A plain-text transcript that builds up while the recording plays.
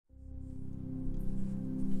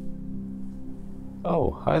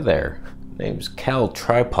Oh, hi there. Name's Cal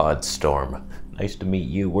Tripod Storm. Nice to meet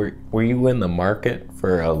you. Were you in the market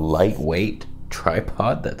for a lightweight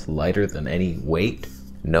tripod that's lighter than any weight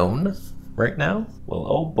known right now? Well,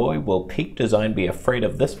 oh boy, will Peak Design be afraid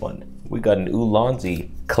of this one. We got an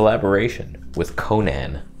Ulanzi collaboration with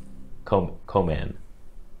Coman.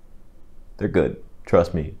 They're good.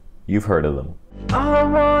 Trust me. You've heard of them. All I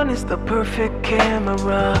want is the perfect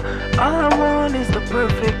camera. All I want is the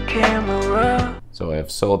perfect camera. So I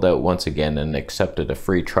have sold out once again and accepted a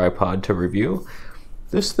free tripod to review.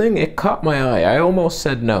 This thing, it caught my eye. I almost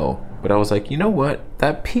said no, but I was like, you know what?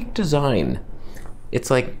 That Peak Design,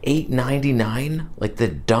 it's like $8.99, like the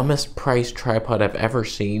dumbest price tripod I've ever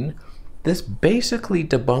seen. This basically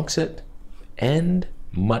debunks it and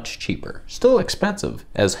much cheaper. Still expensive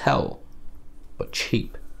as hell, but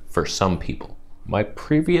cheap for some people. My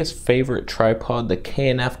previous favorite tripod, the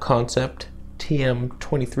K&F Concept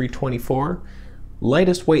TM2324,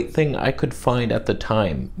 lightest weight thing I could find at the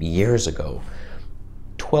time, years ago,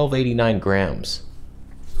 1289 grams.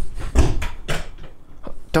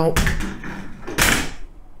 Don't.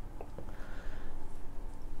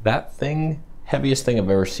 That thing, heaviest thing I've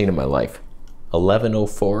ever seen in my life.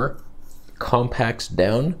 1104, compacts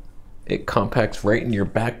down. It compacts right in your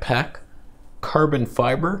backpack. Carbon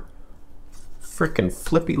fiber. Frickin'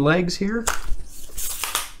 flippy legs here.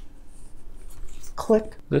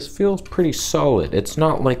 Click. This feels pretty solid. It's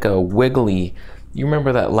not like a wiggly. You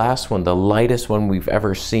remember that last one, the lightest one we've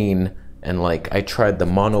ever seen, and like I tried the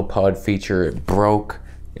monopod feature, it broke.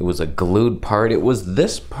 It was a glued part. It was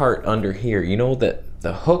this part under here. You know that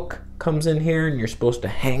the hook comes in here and you're supposed to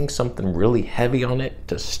hang something really heavy on it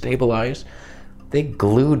to stabilize. They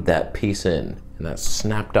glued that piece in and that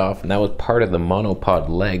snapped off, and that was part of the monopod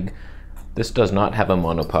leg. This does not have a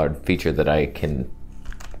monopod feature that I can...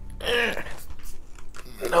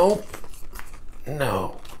 Nope.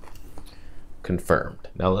 No. Confirmed.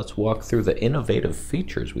 Now let's walk through the innovative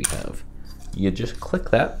features we have. You just click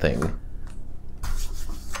that thing.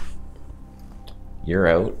 You're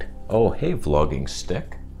out. Oh, hey, vlogging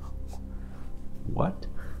stick. What?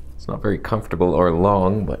 It's not very comfortable or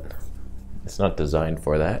long, but it's not designed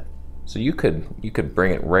for that. So you could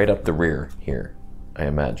bring it right up the rear here, I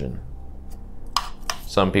imagine.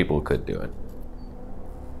 Some people could do it.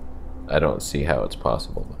 I don't see how it's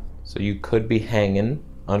possible. So you could be hanging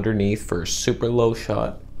underneath for a super low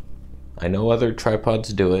shot. I know other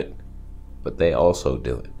tripods do it, but they also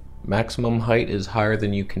do it. Maximum height is higher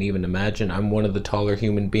than you can even imagine. I'm one of the taller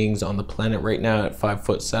human beings on the planet right now at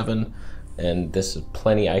 5'7", and this is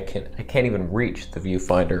plenty. I can't even reach the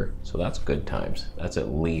viewfinder, so that's good times. That's at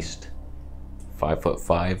least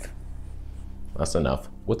 5'5". That's enough.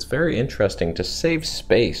 What's very interesting, to save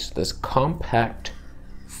space, this compact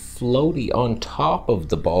floaty on top of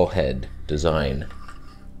the ball head design.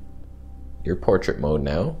 Your portrait mode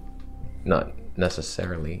now. Not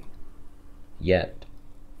necessarily yet,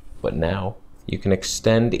 but now. You can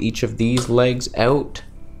extend each of these legs out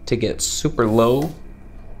to get super low.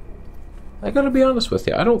 I gotta be honest with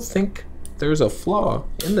you, I don't think there's a flaw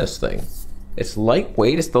in this thing. It's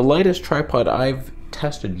lightweight, it's the lightest tripod I've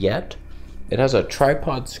tested yet. It has a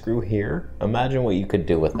tripod screw here. Imagine what you could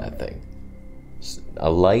do with that thing. A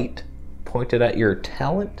light pointed at your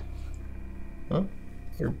talent. Huh?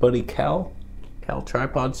 Your buddy Cal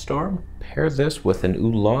Tripod Storm. Pair this with an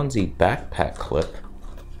Ulanzi backpack clip.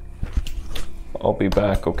 I'll be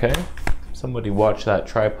back, okay? Somebody watch that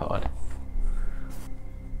tripod.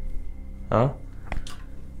 Huh?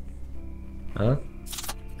 Huh?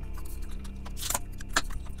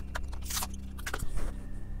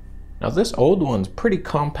 Now this old one's pretty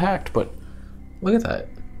compact, but look at that.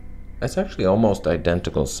 That's actually almost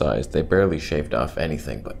identical size. They barely shaved off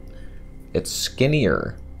anything, but it's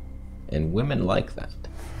skinnier, and women like that.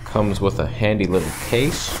 Comes with a handy little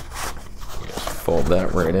case. Just fold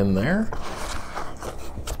that right in there.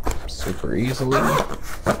 Super easily.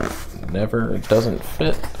 It doesn't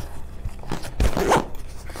fit.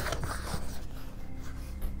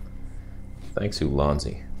 Thanks,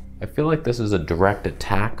 Ulanzi. I feel like this is a direct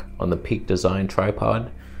attack on the Peak Design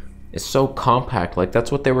tripod. It's so compact, like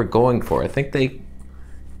that's what they were going for. I think they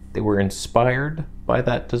were inspired by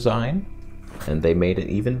that design, and they made it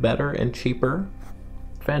even better and cheaper.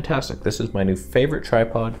 Fantastic. This is my new favorite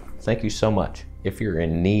tripod. Thank you so much. If you're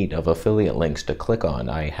in need of affiliate links to click on,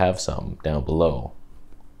 I have some down below.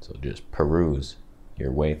 So just peruse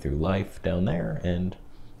your way through life down there, and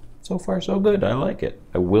so far so good. I like it.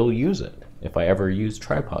 I will use it if I ever use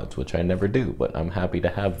tripods, which I never do, but I'm happy to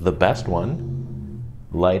have the best one.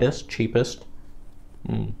 Lightest, cheapest.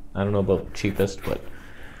 I don't know about cheapest, but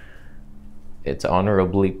it's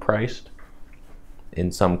honorably priced.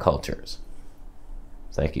 in some cultures.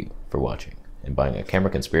 Thank you for watching and buying a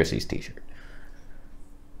Camera Conspiracies t-shirt.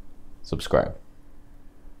 Subscribe.